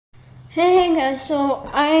Hey guys, so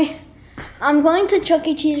I'm going to Chuck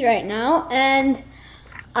E. Cheese right now, and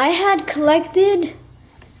I had collected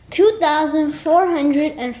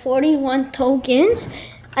 2,441 tokens,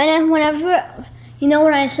 and then whenever,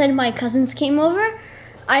 when I said my cousins came over,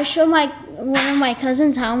 I showed one of my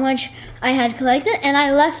cousins how much I had collected, and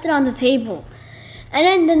I left it on the table. And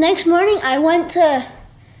then the next morning I went to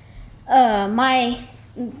I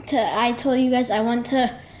told you guys I went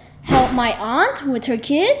to help my aunt with her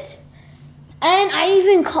kids. And I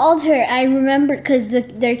even called her. I remembered because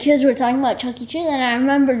their kids were talking about Chuck E. Cheese, and I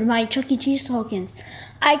remembered my Chuck E. Cheese tokens.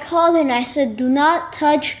 I called her and I said, "Do not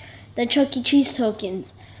touch the Chuck E. Cheese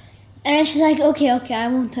tokens." And she's like, okay, I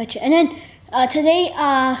won't touch it. And then today,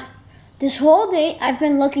 this whole day, I've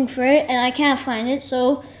been looking for it and I can't find it.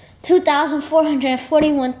 So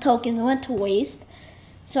 2,441 tokens went to waste.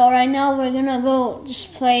 So right now we're gonna go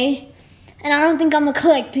just play. And I don't think I'm gonna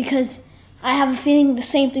collect because I have a feeling the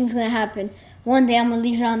same thing's gonna happen. One day I'm gonna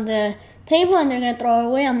leave it on the table and they're gonna throw it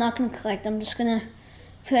away. I'm not gonna collect. I'm just gonna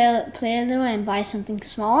play a little and buy something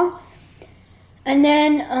small. And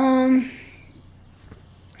then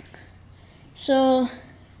so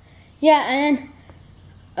yeah, and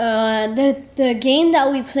the game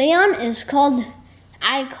that we play on is called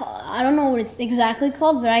I don't know what it's exactly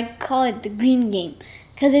called, but I call it the green game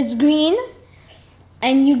because it's green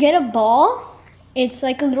and you get a ball. It's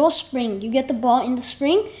like a little spring. You get the ball in the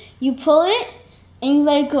spring, you pull it, and you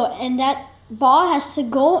let it go. And that ball has to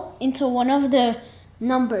go into one of the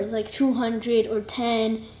numbers, like 200 or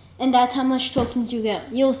 10, and that's how much tokens you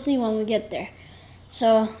get. You'll see when we get there.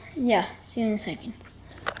 So, yeah, see you in a second.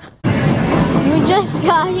 We just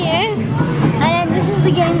got here, and then this is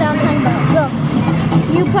the game that I'm talking about. Look,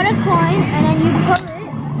 you put a coin, and then you pull it,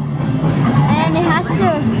 and it has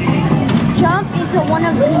to jump into one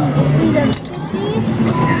of these, either 50.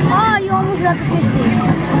 Oh, you almost got the 50.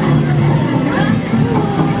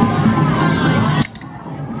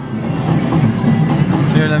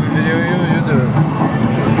 Here, let me video you. You do it.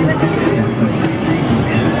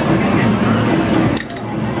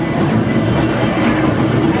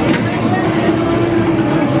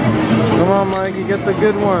 Come on, Mike, you get the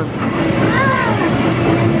good one.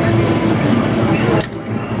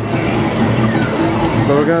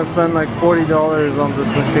 So we're gonna spend like $40 on this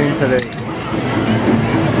machine today.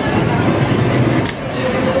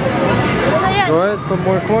 So yeah, go ahead, put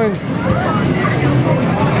more coins.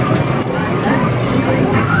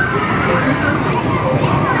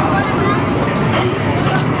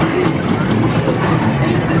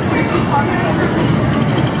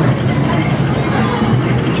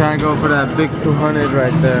 Try and go for that big 200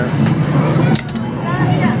 right there.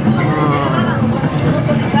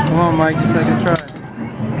 Come on, Mike, your second try.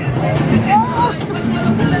 almost the 50.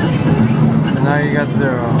 And now you got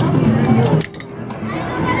 0.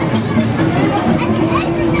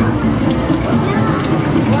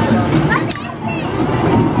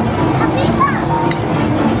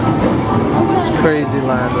 It's crazy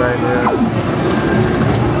land right here.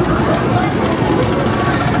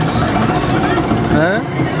 Huh?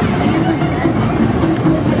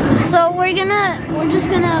 So we're just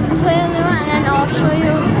gonna play a little, and then I'll show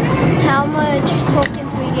you how much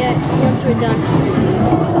tokens we get once we're done.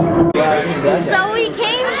 So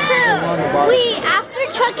after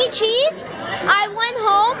Chuck E. Cheese, I went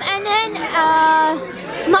home, and then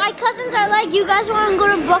my cousins are like, "You guys want to go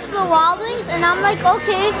to Buffalo Wild Wings?" And I'm like,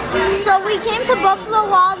 "Okay." So we came to Buffalo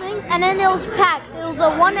Wild Wings, and then it was packed. It was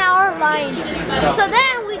a 1-hour line. So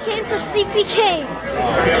then we came to CPK,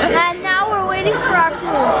 and now we're waiting for our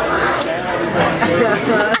food.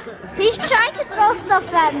 He's trying to throw stuff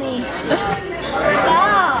at me.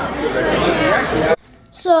 Stop.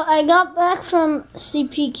 So I got back from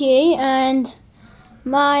CPK, and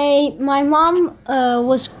my mom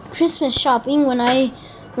was Christmas shopping when I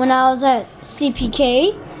was at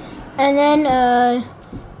CPK, and then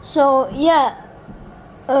so yeah,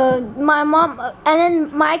 my mom and then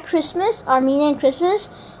my Christmas, Armenian Christmas,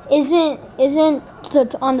 isn't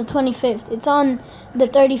on the 25th. It's on the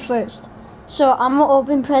 31st. So I'm gonna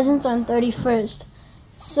open presents on 31st.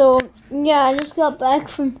 So yeah, I just got back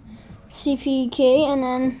from CPK, and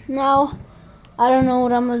then now I don't know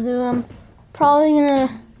what I'm gonna do. I'm probably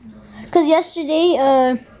gonna, cause yesterday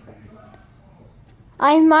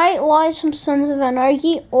I might watch some Sons of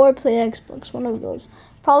Anarchy or play Xbox, one of those.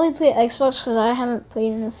 Probably play Xbox because I haven't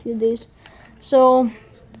played in a few days. So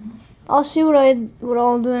I'll see what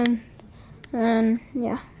I'll do, and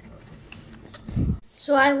yeah.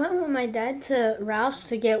 So I went with my dad to Ralph's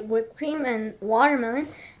to get whipped cream and watermelon,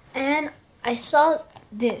 and I saw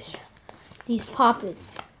these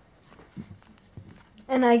Poppets.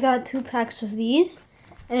 And I got 2 packs of these,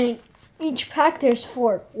 and each pack there's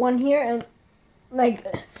 4. 1 here and like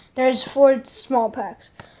there's 4 small packs.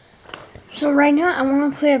 So right now I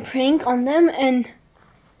want to play a prank on them and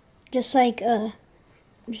just like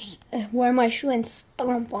wear my shoe and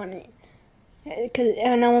stomp on it.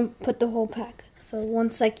 And I want to put the whole pack. So 1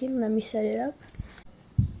 second, let me set it up.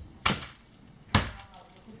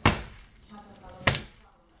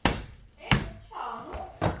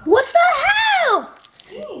 What the hell?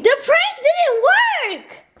 The prank didn't work!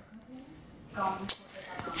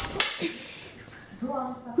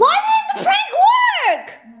 Why didn't the prank work?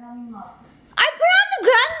 I put it on the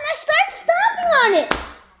ground and I started stomping on it.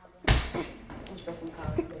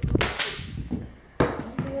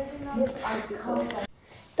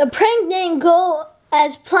 The prank didn't go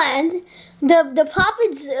as planned. The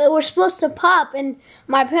poppets were supposed to pop and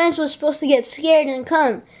my parents were supposed to get scared and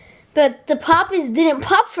come. But the poppets didn't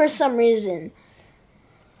pop for some reason.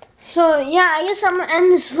 So yeah, I guess I'm gonna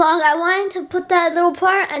end this vlog. I wanted to put that little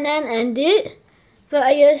part and then end it. But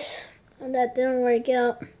I guess that didn't work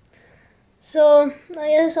out. So I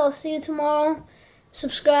guess I'll see you tomorrow.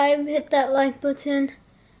 Subscribe, hit that like button.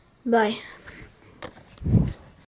 Bye.